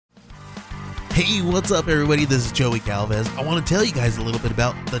Hey, what's up, everybody? This is Joey Galvez. I want to tell you guys a little bit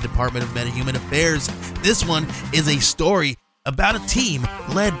about the Department of Meta-Human Affairs. This one is a story about a team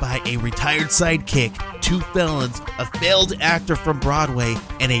led by a retired sidekick, 2 felons, a failed actor from Broadway,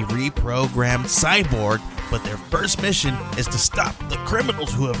 and a reprogrammed cyborg. But their first mission is to stop the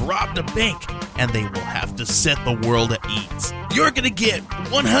criminals who have robbed a bank, and they will have to set the world at ease. You're going to get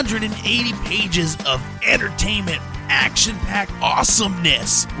 180 pages of entertainment, action-packed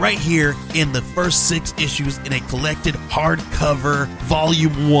awesomeness right here in the first 6 issues in a collected hardcover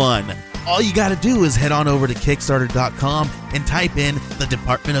volume 1. All you got to do is head on over to Kickstarter.com and type in the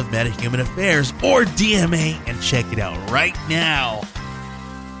Department of Meta-Human Affairs or DMA and check it out right now.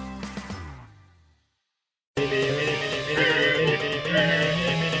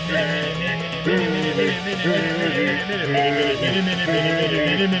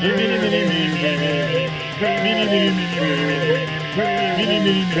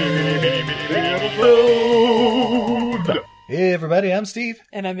 Hey everybody, I'm Steve.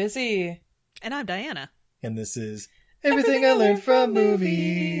 And I'm Izzy. And I'm Diana. And this is Everything I Learned from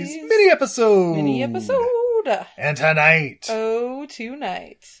Movies mini-episode. And tonight. We're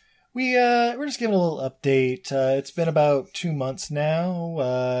just giving a little update. It's been about 2 months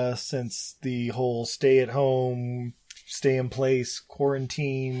now since the whole stay-at-home, stay-in-place,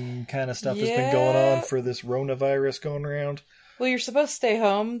 quarantine kind of stuff has been going on for this Ronavirus going around. Well, you're supposed to stay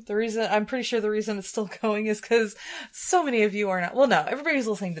home. I'm pretty sure the reason it's still going is because so many of you are not. Well, no, everybody who's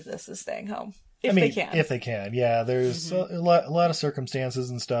listening to this is staying home. If they can. If they can, yeah. There's a lot of circumstances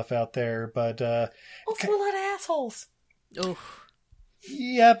and stuff out there, but... also a lot of assholes. Oh.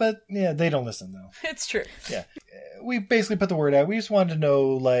 Yeah, but they don't listen, though. It's true. Yeah. We basically put the word out. We just wanted to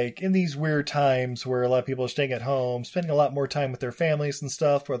know, like, in these weird times where a lot of people are staying at home, spending a lot more time with their families and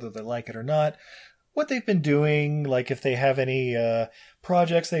stuff, whether they like it or not, what they've been doing, like if they have any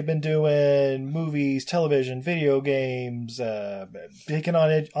projects they've been doing, movies, television, video games, taking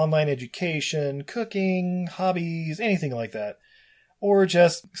on online education, cooking, hobbies, anything like that. Or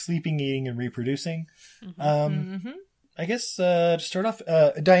just sleeping, eating, and reproducing. I guess to start off,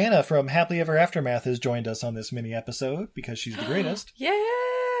 Diana from Happily Ever Aftermath has joined us on this mini episode because she's the greatest.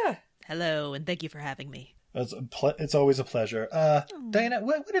 Yeah! Hello, and thank you for having me. It's always a pleasure. Diana,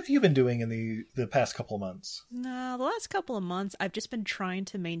 what have you been doing in the past couple of months? The last couple of months, I've just been trying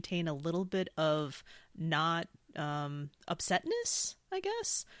to maintain a little bit of not upsetness, I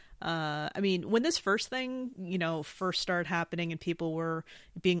guess. I mean, when this first thing, first started happening and people were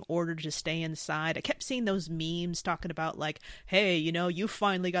being ordered to stay inside, I kept seeing those memes talking about like, hey, you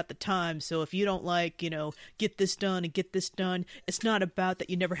finally got the time. So if you don't get this done and get this done, it's not about that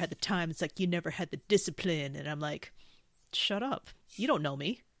you never had the time. It's like you never had the discipline. And I'm like, shut up. You don't know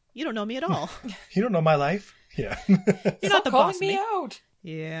me. You don't know me at all. You don't know my life. Yeah. You're not the boss calling me out.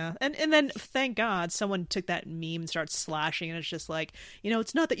 Yeah. And then, thank God, someone took that meme and started slashing, and it's just like,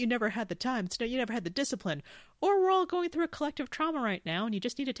 it's not that you never had the time, it's not you never had the discipline, or we're all going through a collective trauma right now, and you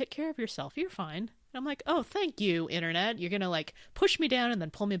just need to take care of yourself. You're fine. And I'm like, oh, thank you, Internet. You're going to, push me down and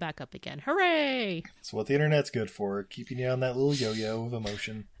then pull me back up again. Hooray! That's what the Internet's good for, keeping you on that little yo-yo of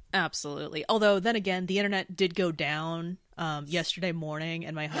emotion. Absolutely. Although, then again, the Internet did go down yesterday morning,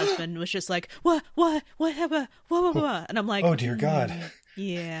 and my husband was just like, what happened? What? And I'm like, oh, dear God.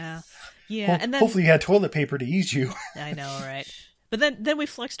 Yeah. Well, and then hopefully you had toilet paper to ease you. I know, right? But then we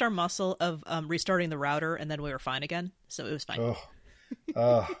flexed our muscle of restarting the router, and then we were fine again. So it was fine.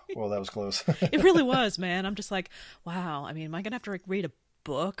 Well, that was close. It really was, man. I'm just like, wow. I mean, am I gonna have to read a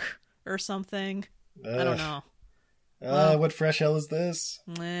book or something? I don't know. What fresh hell is this?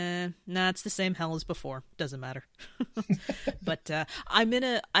 Nah, it's the same hell as before. Doesn't matter. But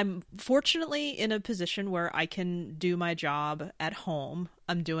I'm fortunately in a position where I can do my job at home.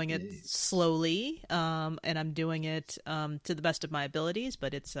 I'm doing it slowly, and I'm doing it to the best of my abilities.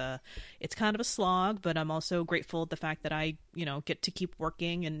 But it's kind of a slog. But I'm also grateful at the fact that I get to keep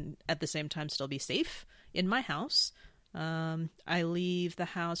working and at the same time still be safe in my house. I leave the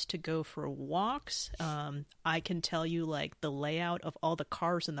house to go for walks. I can tell you the layout of all the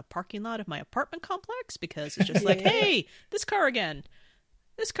cars in the parking lot of my apartment complex because it's just like, hey, this car again.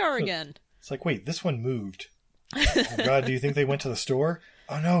 It's like, wait, this one moved. Oh God, do you think they went to the store?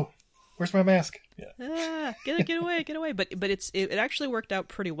 Oh no, where's my mask? Yeah. Get away. But it actually worked out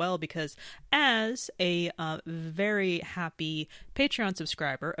pretty well because as a very happy Patreon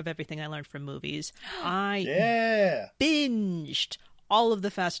subscriber of Everything I Learned from Movies, I binged all of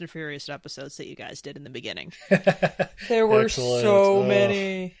the Fast and Furious episodes that you guys did in the beginning. There were so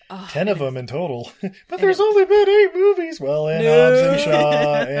many. 10 of them in total. But there's only been 8 movies. Well, and Hobbs and Shaw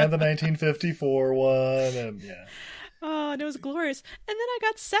and the 1954 one. And Oh, and it was glorious. And then I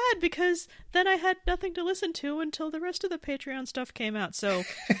got sad because then I had nothing to listen to until the rest of the Patreon stuff came out. So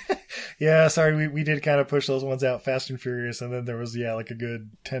Yeah, sorry, we did kind of push those ones out fast and furious, and then there was, like a good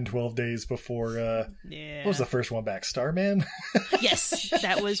 10, 12 days before, what was the first one back? Starman? Yes,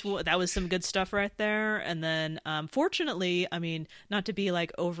 that was some good stuff right there. And then, fortunately, I mean, not to be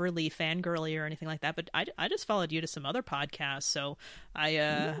like overly fangirly or anything like that, but I just followed you to some other podcasts, so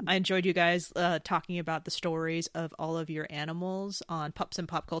I enjoyed you guys talking about the stories of all of your animals on Pups and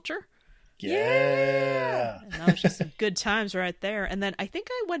Pop Culture. Yeah. And that was just some good times right there. And then I think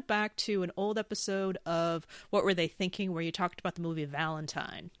I went back to an old episode of What Were They Thinking, where you talked about the movie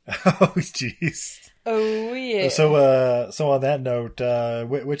Valentine. Oh, jeez. Oh yeah. So on that note,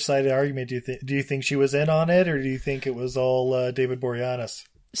 which side of the argument do you think she was in on it, or do you think it was all David Boreanaz?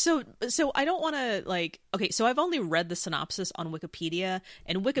 So I don't want to so I've only read the synopsis on Wikipedia,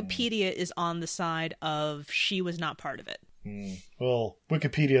 and Wikipedia is on the side of she was not part of it. Well,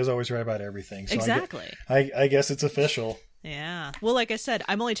 Wikipedia is always right about everything. So Exactly. I guess it's official. Yeah. Well, like I said,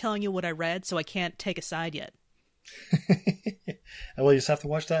 I'm only telling you what I read, so I can't take a side yet. Well, you just have to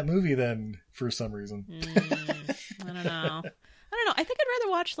watch that movie then, for some reason. I don't know. I think I'd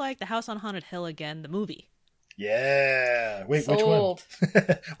rather watch like The House on Haunted Hill again, the movie. Yeah. Wait, Sold. which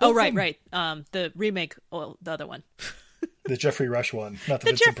one? Oh, right. The remake, the other one. The Jeffrey Rush one, not the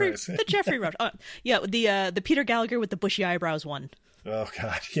Vincent Price. The Jeffrey Rush. Yeah, the Peter Gallagher with the bushy eyebrows one. Oh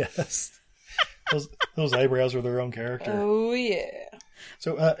God, yes. Those eyebrows were their own character. Oh yeah.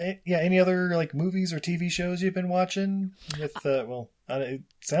 So, any other like movies or TV shows you've been watching? With it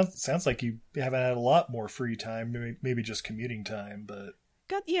sounds like you haven't had a lot more free time, maybe just commuting time, but.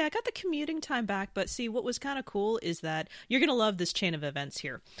 I got the commuting time back, but see, what was kind of cool is that you're going to love this chain of events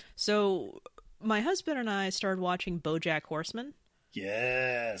here. So, my husband and I started watching BoJack Horseman.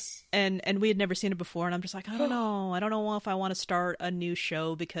 Yes. And we had never seen it before, and I'm just like, I don't know if I want to start a new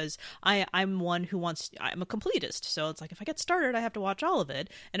show, because I'm one who I'm a completist, so it's like if I get started, I have to watch all of it,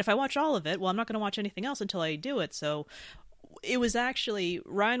 and if I watch all of it, well, I'm not going to watch anything else until I do it. So it was actually,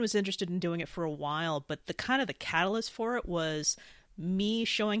 Ryan was interested in doing it for a while, but the catalyst for it was me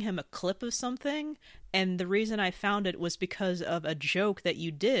showing him a clip of something, and the reason I found it was because of a joke that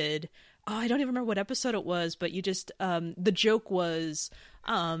you did. Oh, I don't even remember what episode it was, but you just the joke was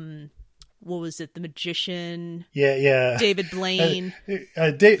what was it? The magician. Yeah. David Blaine.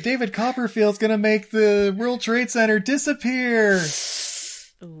 David Copperfield's gonna make the World Trade Center disappear.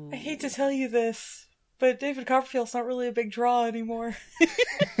 Ooh. I hate to tell you this, but David Copperfield's not really a big draw anymore.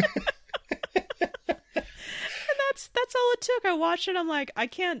 That's all it took. I watched it. I'm like, I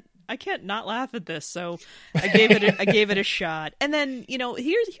can't not laugh at this. So I gave it a shot. And then,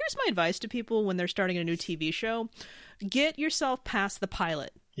 here's my advice to people when they're starting a new TV show: get yourself past the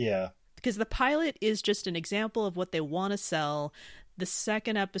pilot. Yeah. Because the pilot is just an example of what they want to sell. The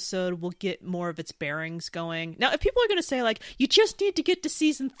second episode will get more of its bearings going. Now, if people are going to say like, you just need to get to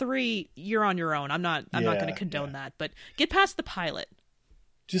season 3, you're on your own. I'm not going to condone that, but get past the pilot.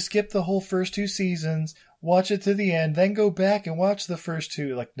 Just skip the whole first 2 seasons, watch it to the end, then go back and watch the first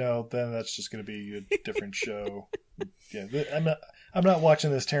 2. Like, no, then that's just going to be a different show. Yeah, I'm not watching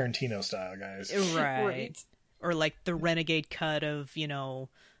this Tarantino style, guys. Right. Or like the Renegade cut of,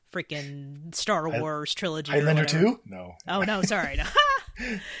 freaking Star Wars trilogy. Highlander 2? No. Oh, no, sorry. No.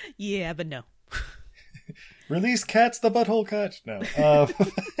 Yeah, but no. Release Cats the Butthole Cut. No.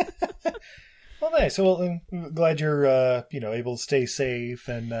 Well, nice. So, I'm glad you're, able to stay safe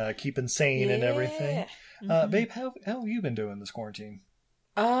and keeping sane and everything. Babe, how have you been doing this quarantine?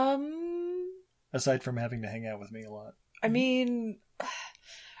 Aside from having to hang out with me a lot. I mean,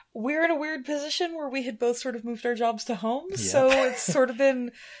 we're in a weird position where we had both sort of moved our jobs to home, so it's sort of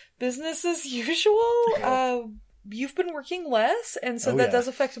been business as usual. You've been working less, and so that does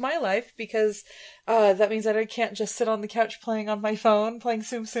affect my life, because that means that I can't just sit on the couch playing on my phone, playing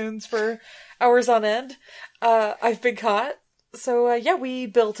Tsum Tsums for hours on end. I've been caught. So, we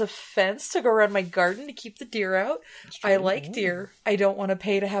built a fence to go around my garden to keep the deer out. I like deer. I don't want to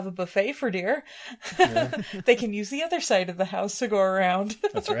pay to have a buffet for deer. Yeah. They can use the other side of the house to go around.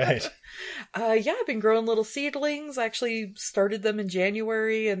 That's right. I've been growing little seedlings. I actually started them in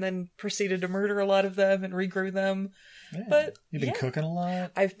January and then proceeded to murder a lot of them and regrew them. Yeah. But you've been cooking a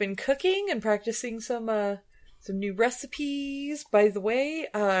lot? I've been cooking and practicing some new recipes. By the way,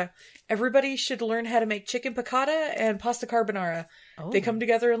 everybody should learn how to make chicken piccata and pasta carbonara. Oh. They come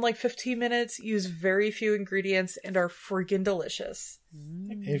together in like 15 minutes, use very few ingredients, and are friggin' delicious.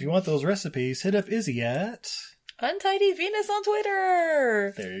 And if you want those recipes, hit up Izzy at Untidy Venus on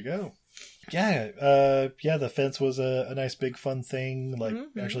Twitter. There you go. Yeah, the fence was a nice big fun thing, like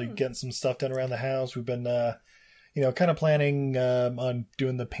actually getting some stuff done around the house. We've been kind of planning on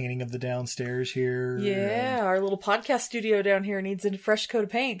doing the painting of the downstairs here. Yeah, our little podcast studio down here needs a fresh coat of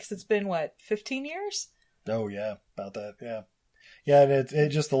paint because it's been, 15 years? Oh, yeah, about that, yeah. Yeah, and it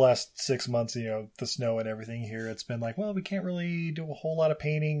just the last 6 months, the snow and everything here, it's been like, well, we can't really do a whole lot of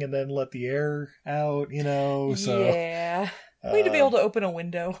painting and then let the air out, so... Yeah. We need to be able to open a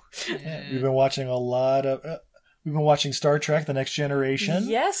window. Yeah, we've been watching a lot of... we've been watching Star Trek: The Next Generation.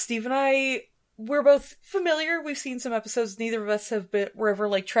 Yes, Steve and I, we're both familiar. We've seen some episodes. Neither of us were ever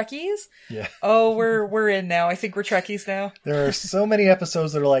Trekkies. Yeah. Oh, we're in now. I think we're Trekkies now. There are so many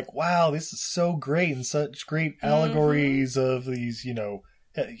episodes that are like, wow, this is so great, and such great allegories of these,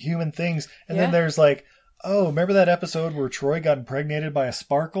 human things. And then there's oh, remember that episode where Troy got impregnated by a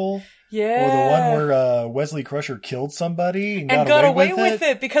sparkle? Yeah. Or the one where Wesley Crusher killed somebody and got away with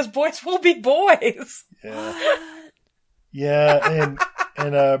it because boys will be boys. Yeah. Yeah, and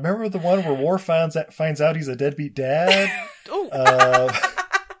remember the one where Worf finds out he's a deadbeat dad? You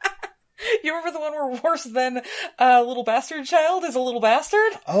remember the one where Worf's then little bastard child is a little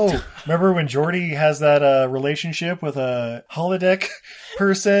bastard? Oh, remember when Geordi has that relationship with a holodeck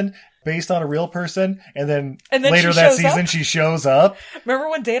person based on a real person, and then later that season she shows up? Remember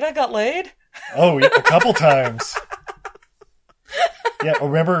when Data got laid? Oh, yeah, a couple times. Yeah,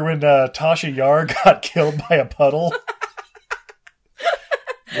 remember when Tasha Yar got killed by a puddle?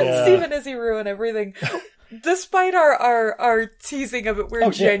 Yeah. Steve and Izzy ruin everything. Despite our teasing of it,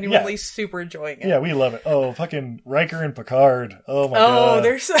 we're genuinely super enjoying it. Yeah, we love it. Oh, fucking Riker and Picard. Oh my god.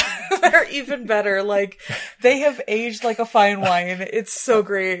 Oh, they're even better. They have aged like a fine wine. It's so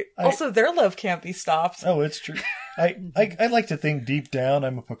great. Also, their love can't be stopped. Oh, it's true. I like to think deep down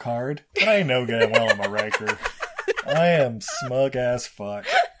I'm a Picard, but I know damn well I'm a Riker. I am smug as fuck.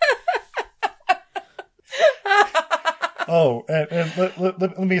 Oh, and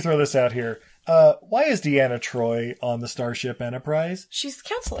let me throw this out here. Why is Deanna Troi on the Starship Enterprise? She's the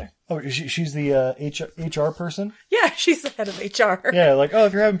counselor. Oh, she's the HR person? Yeah, she's the head of HR. Yeah,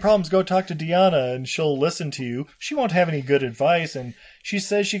 if you're having problems, go talk to Deanna and she'll listen to you. She won't have any good advice, and she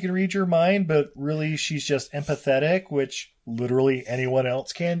says she can read your mind, but really she's just empathetic, which literally anyone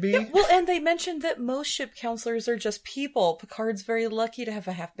else can be. Yeah, well, and they mentioned that most ship counselors are just people. Picard's very lucky to have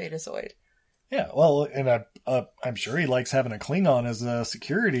a half-betazoid. Yeah, well, and I'm sure he likes having a Klingon as a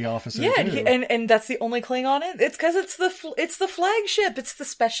security officer. Yeah, too. And that's the only Klingon in. It's because it's the flagship. It's the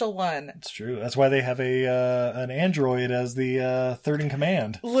special one. It's true. That's why they have an android as the third in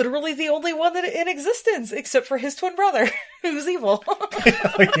command. Literally the only one that in existence, except for his twin brother, who's evil.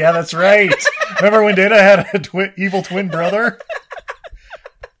 Yeah, that's right. Remember when Data had a evil twin brother?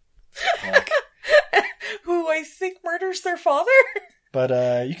 Who I think murders their father?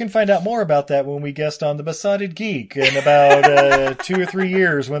 But you can find out more about that when we guest on the Besotted Geek in about 2 or 3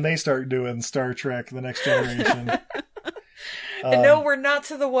 years when they start doing Star Trek: The Next Generation. And no, we're not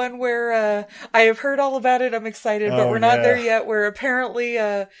to the one where I have heard all about it. I'm excited, but we're not there yet. Where apparently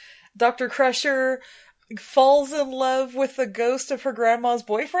Dr. Crusher falls in love with the ghost of her grandma's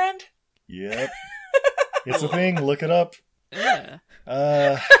boyfriend. Yep, it's a thing. Look it up. Yeah.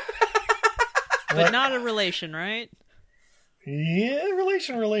 But not a relation, right? Yeah,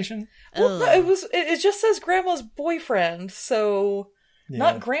 relation. Well, no, it just says grandma's boyfriend, so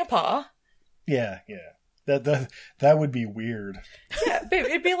not grandpa. Yeah. That would be weird. Yeah, babe,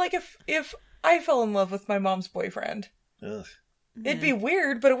 it'd be like if I fell in love with my mom's boyfriend. Ugh. It'd be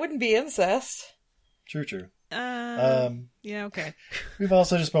weird, but it wouldn't be incest. True. Yeah, okay. We've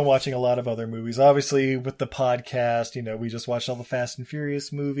also just been watching a lot of other movies. Obviously, with the podcast, we just watched all the Fast and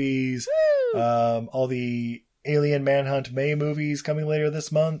Furious movies, all the Alien Manhunt May movies coming later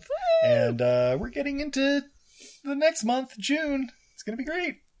this month. Woo! And we're getting into the next month, June. It's going to be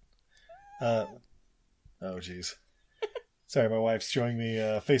great. Oh, jeez. Sorry, my wife's showing me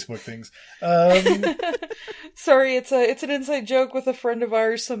Facebook things. Sorry, it's an inside joke with a friend of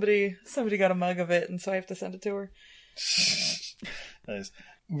ours. Somebody got a mug of it, and so I have to send it to her. Nice.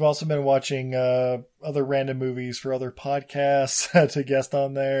 We've also been watching other random movies for other podcasts to guest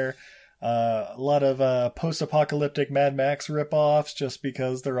on there. A lot of post-apocalyptic Mad Max ripoffs just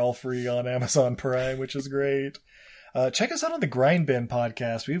because they're all free on Amazon Prime, which is great. Check us out on the Grind Bin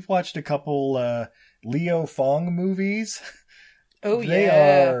podcast. We've watched a couple Leo Fong movies. Oh, they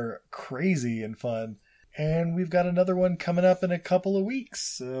are crazy and fun. And we've got another one coming up in a couple of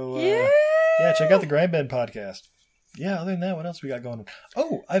weeks. So, yeah, check out the Grind Bin podcast. Yeah, other than that, what else we got going on?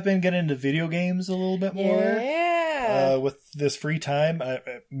 Oh, I've been getting into video games a little bit more. Yeah. With this free time.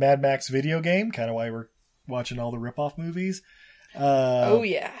 Mad Max video game, kind of why we're watching all the ripoff movies. Oh,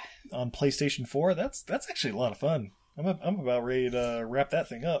 yeah. On PlayStation 4. That's actually a lot of fun. I'm about ready to wrap that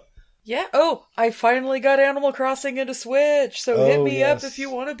thing up. Yeah. Oh, I finally got Animal Crossing into Switch, so hit me up if you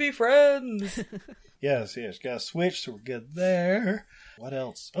want to be friends. Yes, got a Switch, so we're good there. What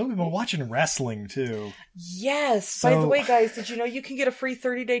else? Oh, we've been watching wrestling, too. Yes. By the way, guys, did you know you can get a free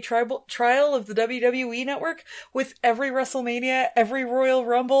 30-day trial of the WWE Network with every WrestleMania, every Royal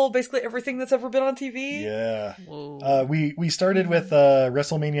Rumble, basically everything that's ever been on TV? Yeah. We started with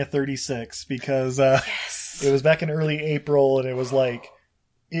WrestleMania 36 because it was back in early April, and it was like,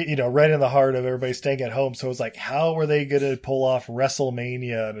 you know, right in the heart of everybody staying at home. So it was like, how were they going to pull off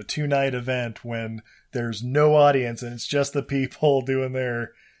WrestleMania in a 2-night event when there's no audience and it's just the people doing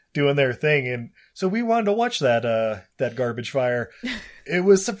their thing? And so we wanted to watch that garbage fire. It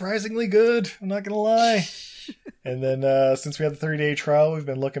was surprisingly good. I'm not going to lie. And then since we had the 30-day trial, we've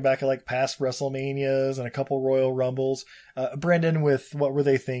been looking back at like past WrestleManias and a couple Royal Rumbles. Brendan, with What Were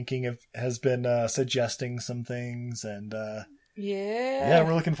They Thinking, has been suggesting some things, and yeah,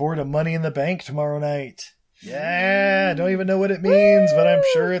 we're looking forward to Money in the Bank tomorrow night. Yeah, I don't even know what it means, but I'm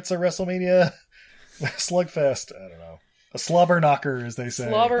sure it's a WrestleMania slugfest. I don't know. A slobber knocker, as they say.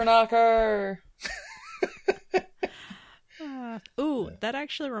 Slobber knocker. That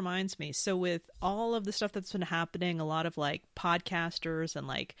actually reminds me. So with all of the stuff that's been happening, a lot of like podcasters and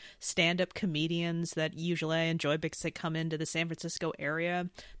like stand-up comedians that usually I enjoy because they come into the San Francisco area,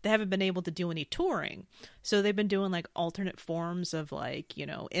 they haven't been able to do any touring. So they've been doing like alternate forms of like, you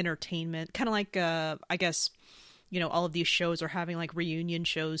know, entertainment, kind of like, I guess, you know, all of these shows are having like reunion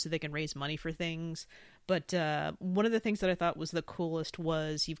shows so they can raise money for things. But one of the things that I thought was the coolest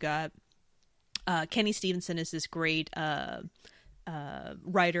was you've got Kenny Stevenson is this great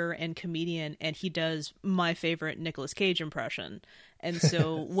writer and comedian, and he does my favorite Nicolas Cage impression. And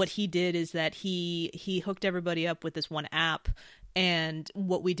so what he did is that he hooked everybody up with this one app, and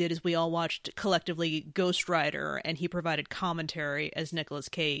what we did is we all watched collectively Ghost Rider, and he provided commentary as Nicolas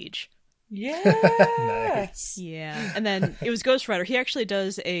Cage. Yeah. Nice. Yeah. And then it was Ghost Rider. He actually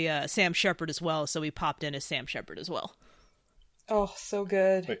does a Sam Shepard as well, so he popped in as Sam Shepard as well. Oh, so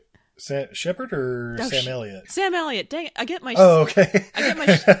good. Wait, Sam Shepard or Sam Elliott? Sam Elliott. Dang it. I get my... Oh, okay. That would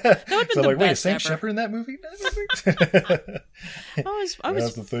have been so the like, wait, best Sam ever. Shepard in that movie? That's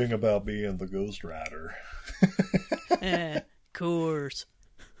the thing about being the Ghost Rider. Course.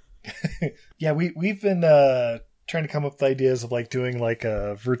 Yeah, we've been trying to come up with ideas of like doing like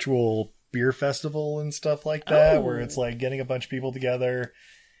a virtual beer festival and stuff like that, where it's like getting a bunch of people together.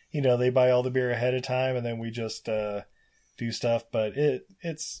 You know, they buy all the beer ahead of time, and then we just do stuff. But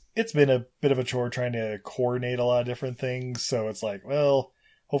it's been a bit of a chore trying to coordinate a lot of different things. So it's like, well,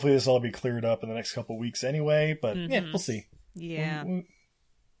 hopefully this will all be cleared up in the next couple of weeks anyway. But yeah, we'll see. Yeah,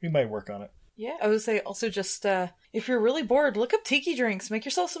 we might work on it. Yeah, I would say also just, if you're really bored, look up tiki drinks. Make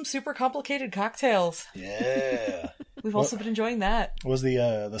yourself some super complicated cocktails. Yeah. We've also been enjoying that. Was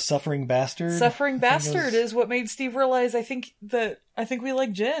the Suffering Bastard? Suffering Bastard is what made Steve realize, I think we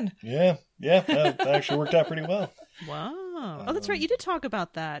like gin. Yeah, that actually worked out pretty well. Wow. Oh, that's right. You did talk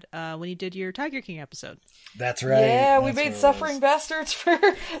about that when you did your Tiger King episode. That's right. Yeah, we made Suffering Bastards for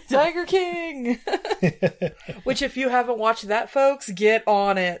Tiger King. Which, if you haven't watched that, folks, get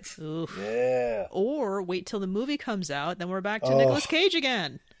on it. Oof. Yeah. Or wait till the movie comes out, then we're back to Nicolas Cage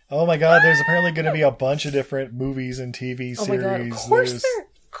again. Oh my god, there's apparently going to be a bunch of different movies and TV series. Oh my god, of course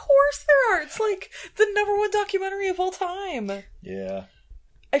there are. It's like the #1 documentary of all time. Yeah.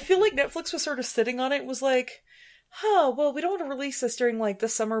 I feel like Netflix was sort of sitting on it, was like, well, we don't want to release this during, like, the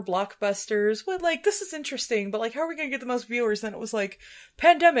summer blockbusters. Well, like, this is interesting, but, like, how are we going to get the most viewers? Then it was like,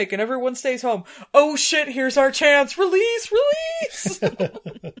 pandemic, and everyone stays home. Oh, shit, here's our chance. Release!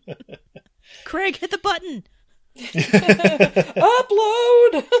 Craig, hit the button!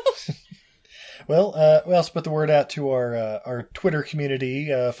 Upload! Well, we also put the word out to our Twitter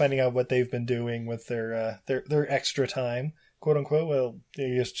community, finding out what they've been doing with their extra time, quote unquote. Well,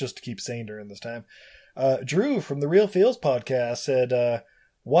 just to keep sane during this time. Drew from the Real Feels podcast said,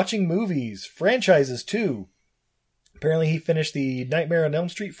 watching movies, franchises too. Apparently he finished the Nightmare on Elm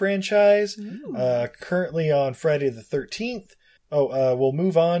Street franchise, currently on Friday the 13th. We'll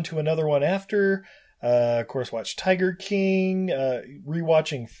move on to another one after. Of course, watch Tiger King,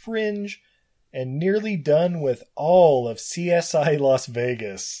 rewatching Fringe, and nearly done with all of CSI Las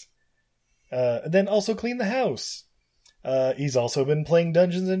Vegas. And then also clean the house. He's also been playing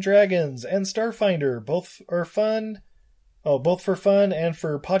Dungeons and Dragons and Starfinder. Both are fun. Both for fun and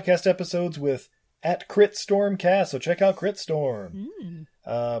for podcast episodes with @CritStormCast. So check out CritStorm.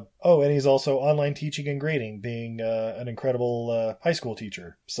 And he's also online teaching and grading, being an incredible high school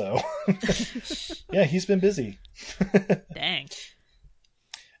teacher. So yeah, he's been busy. Dang.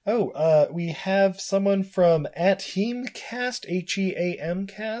 We have someone from @Heamcast,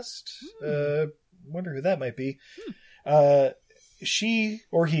 HEAMcast. Wonder who that might be. She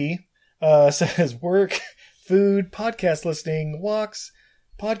or he says work, food, podcast listening, walks,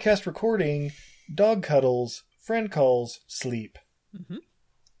 podcast recording, dog cuddles, friend calls, sleep. Mm-hmm.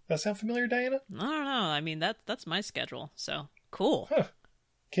 That sound familiar, Diana? I don't know. I mean, that's my schedule. So cool. Huh.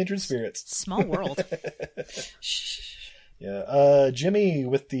 Kindred spirits. Small world. Yeah. Jimmy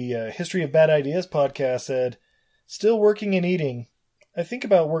with the History of Bad Ideas podcast said, still working and eating. I think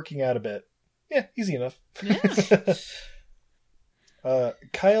about working out a bit. Yeah, easy enough. Yeah.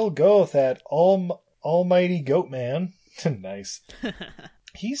 Kyle Goth at Almighty Goatman. Nice.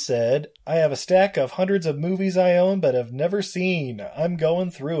 He said, I have a stack of hundreds of movies I own but have never seen. I'm going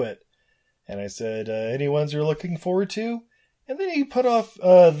through it. And I said, any ones you're looking forward to? And then he put off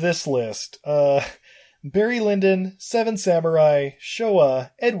this list. Barry Lyndon, Seven Samurai, Showa,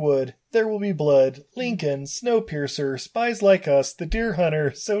 Ed Wood, There Will Be Blood, Lincoln, Snowpiercer, Spies Like Us, The Deer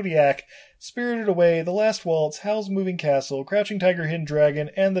Hunter, Zodiac, Spirited Away, The Last Waltz, Howl's Moving Castle, Crouching Tiger, Hidden Dragon,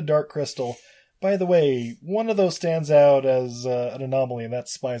 and The Dark Crystal. By the way, one of those stands out as an anomaly, and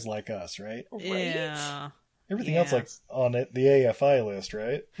that's Spies Like Us, right? Yeah. Everything else like on it, the AFI list,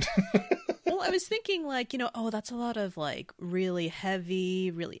 right? Well, I was thinking that's a lot of like really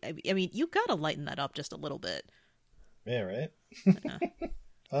heavy, I mean, you gotta lighten that up just a little bit. Yeah, right? Yeah.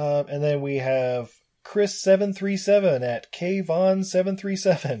 And then we have Chris737 at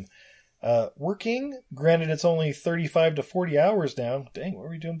KVon737. Working, granted it's only 35 to 40 hours now. Dang, what were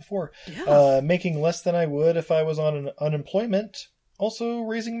we doing before? Yeah. Making less than I would if I was on an unemployment. Also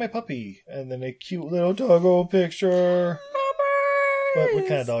raising my puppy. And then a cute little doggo picture. What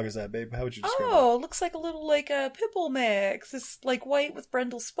kind of dog is that, babe? How would you describe it? Oh, looks like a little a Pipple mix. It's like white with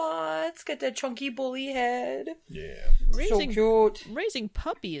brindle spots. Got that chunky bully head. Yeah. So cute. Raising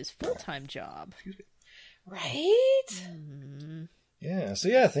puppy is full-time job. Right? Yeah,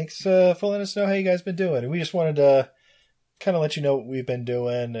 so thanks for letting us know how you guys been doing. And we just wanted to kind of let you know what we've been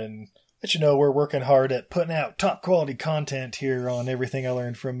doing and let you know we're working hard at putting out top quality content here on Everything I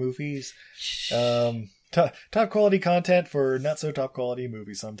Learned from Movies. Top quality content for not so top quality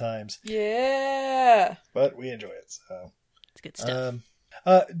movies sometimes. Yeah. But we enjoy it, so. It's good stuff.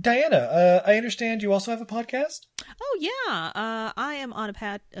 Diana, I understand you also have a podcast? Oh yeah, I'm on a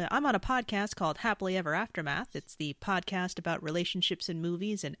podcast called Happily Ever Aftermath. It's the podcast about relationships in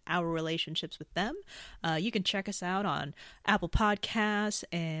movies and our relationships with them. You can check us out on Apple Podcasts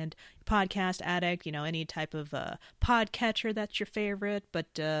and Podcast Addict. Any type of podcatcher that's your favorite.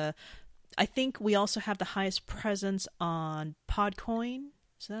 But I think we also have the highest presence on Podcoin.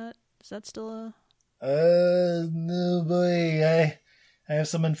 Is that still a? No boy, I have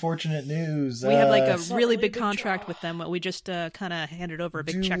some unfortunate news. We have a really big contract with them. We just kind of handed over a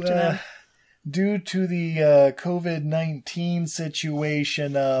big check to them. Due to the COVID-19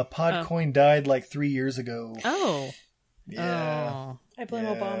 situation, Podcoin died 3 years ago. Oh. Yeah. Oh. I blame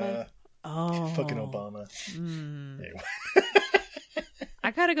Obama. Oh. Fucking Obama. Anyway. I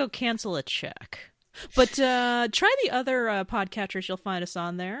gotta go cancel a check. But try the other podcatchers. You'll find us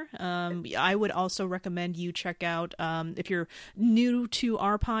on there. I would also recommend you check out, if you're new to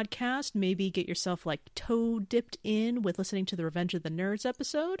our podcast, maybe get yourself toe dipped in with listening to the Revenge of the Nerds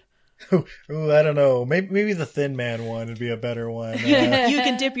episode. Ooh, I don't know. Maybe the Thin Man one would be a better one. You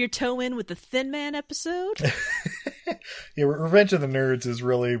can dip your toe in with the Thin Man episode. Yeah, Revenge of the Nerds is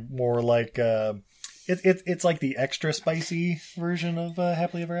really more like... It's like the extra spicy version of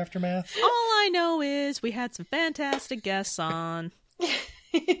Happily Ever Aftermath. All I know is we had some fantastic guests on.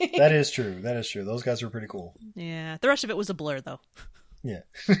 That is true. Those guys were pretty cool. Yeah. The rest of it was a blur, though. Yeah.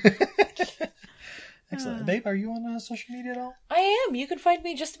 Excellent. Babe, are you on social media at all? I am. You can find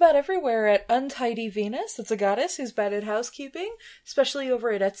me just about everywhere at Untidy Venus. That's a goddess who's bad at housekeeping, especially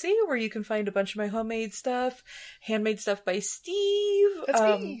over at Etsy, where you can find a bunch of my homemade stuff, handmade stuff by Steve,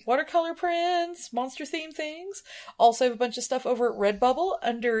 That's me. Watercolor prints, monster theme things. Also have a bunch of stuff over at Redbubble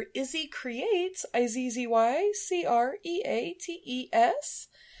under Izzy Creates, IZZY CREATES.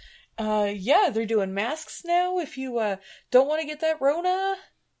 They're doing masks now if you don't want to get that Rona.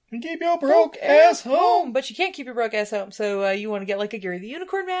 And keep your broke ass home. But you can't keep your broke ass home. So you want to get a Gary the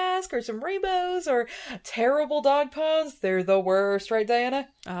Unicorn mask or some rainbows or terrible dog puns. They're the worst, right, Diana?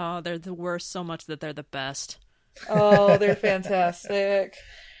 Oh, they're the worst so much that they're the best. Oh, they're fantastic.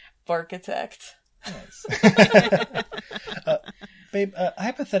 Barkitect. Nice. Babe,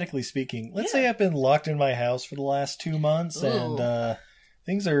 hypothetically speaking, let's say I've been locked in my house for the last 2 months. Ooh. And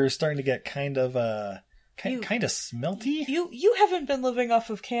things are starting to get kind of smelty. You haven't been living off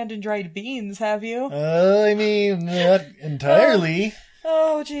of canned and dried beans, have you? I mean, not entirely.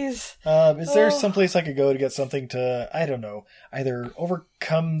 Oh, jeez. Is there someplace I could go to get something to, I don't know, either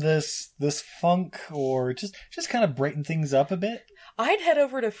overcome this funk or just kind of brighten things up a bit? I'd head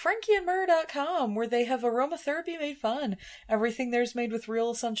over to frankieandmyrrh.com where they have aromatherapy made fun. Everything there's made with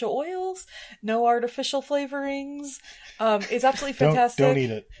real essential oils, no artificial flavorings. It's absolutely fantastic. Don't eat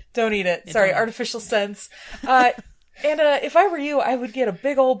it. Don't eat it. Sorry, artificial scents. And if I were you, I would get a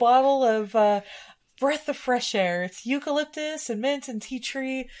big old bottle of breath of fresh air. It's eucalyptus and mint and tea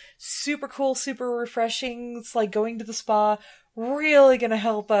tree. Super cool, super refreshing. It's like going to the spa. Really gonna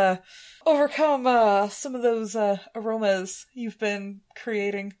help overcome some of those aromas you've been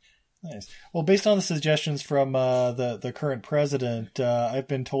creating. Nice. Well, based on the suggestions from the current president, I've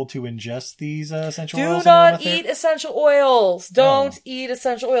been told to ingest these essential oils. Do not eat essential oils. Don't eat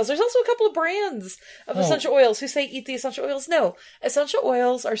essential oils. There's also a couple of brands of essential oils who say eat the essential oils. No, essential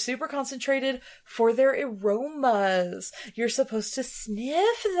oils are super concentrated for their aromas. You're supposed to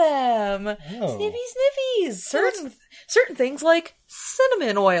sniff them. Oh. Sniffy, sniffies. Certain things like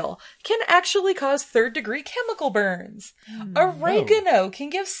cinnamon oil can actually cause third-degree chemical burns. Oregano can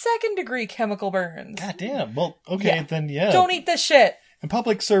give second-degree chemical burns. God damn. Well, okay, then yeah. Don't eat this shit. And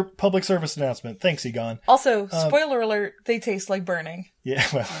public service announcement. Thanks, Egon. Also, spoiler alert, they taste like burning. Yeah,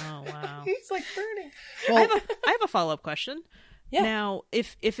 well. Oh, wow. It's like burning. Well, I have a follow-up question. Yeah. Now,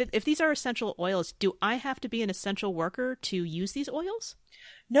 if these are essential oils, do I have to be an essential worker to use these oils?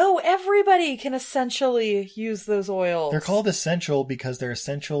 No, everybody can essentially use those oils. they're called essential because they're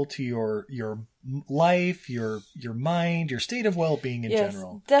essential to your life, your mind, your state of well-being in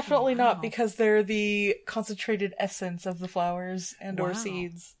general. Definitely not because they're the concentrated essence of the flowers and or Wow.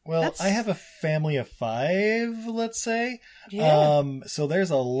 seeds. Well, I have a family of 5, let's say. Yeah. So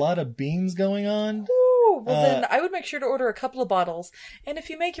there's a lot of beans going on. Ooh, well then I would make sure to order a couple of bottles. And if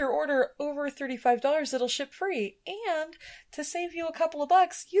you make your order over $35, it'll ship free. And to save you a couple of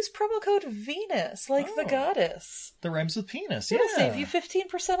bucks, use promo code Venus, like the goddess. The rhymes with penis, yeah. It'll save you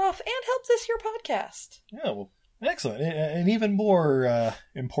 15% off and help this your podcast. Yeah, well, excellent. An even more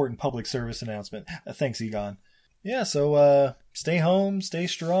important public service announcement. Thanks, Egon. Yeah, so stay home, stay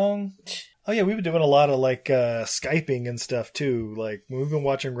strong. Oh yeah, we've been doing a lot of like Skyping and stuff too. Like when we've been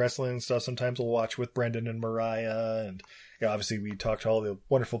watching wrestling and stuff, sometimes we'll watch with Brendan and Mariah, and obviously we talked to all the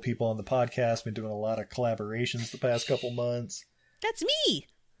wonderful people on the podcast. Been doing a lot of collaborations the past couple months. That's me.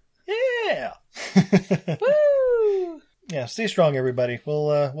 Yeah. Woo! Yeah, stay strong, everybody.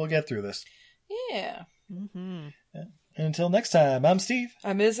 We'll get through this. Yeah. Mm-hmm. And until next time, I'm Steve,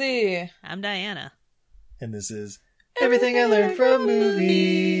 I'm Izzy. I'm Diana. and this is Everything I Learned from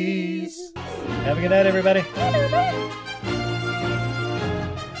Movies. Have a good night, everybody.